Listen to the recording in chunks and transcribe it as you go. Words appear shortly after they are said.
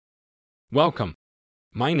Welcome.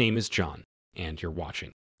 My name is John, and you're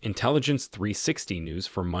watching Intelligence 360 News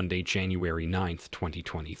for Monday, January 9th,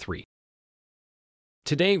 2023.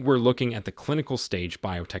 Today, we're looking at the clinical stage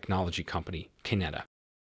biotechnology company, Kineta.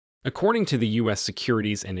 According to the U.S.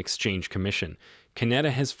 Securities and Exchange Commission,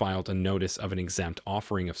 Kineta has filed a notice of an exempt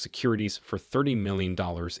offering of securities for $30 million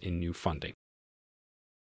in new funding.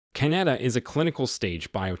 Kineta is a clinical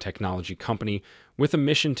stage biotechnology company with a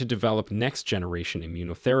mission to develop next-generation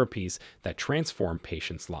immunotherapies that transform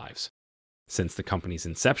patients' lives. Since the company's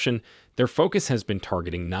inception, their focus has been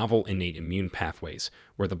targeting novel innate immune pathways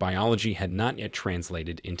where the biology had not yet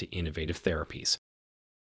translated into innovative therapies.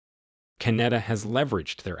 Kineta has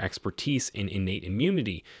leveraged their expertise in innate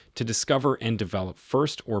immunity to discover and develop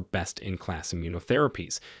first or best-in-class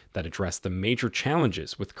immunotherapies that address the major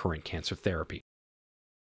challenges with current cancer therapy.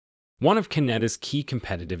 One of Kineta's key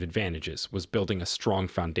competitive advantages was building a strong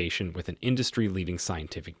foundation with an industry-leading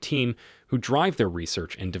scientific team who drive their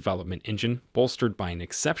research and development engine, bolstered by an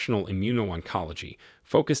exceptional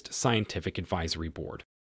immuno-oncology-focused scientific advisory board.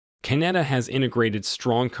 Kineta has integrated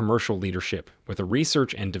strong commercial leadership with a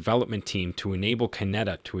research and development team to enable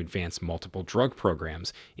Kineta to advance multiple drug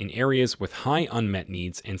programs in areas with high unmet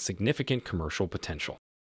needs and significant commercial potential.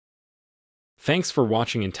 Thanks for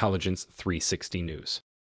watching Intelligence 360 News.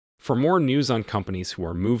 For more news on companies who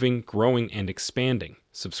are moving, growing, and expanding,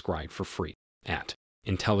 subscribe for free at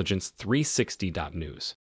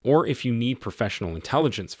intelligence360.news. Or if you need professional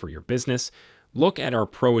intelligence for your business, look at our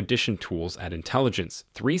Pro Edition tools at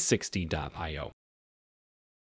intelligence360.io.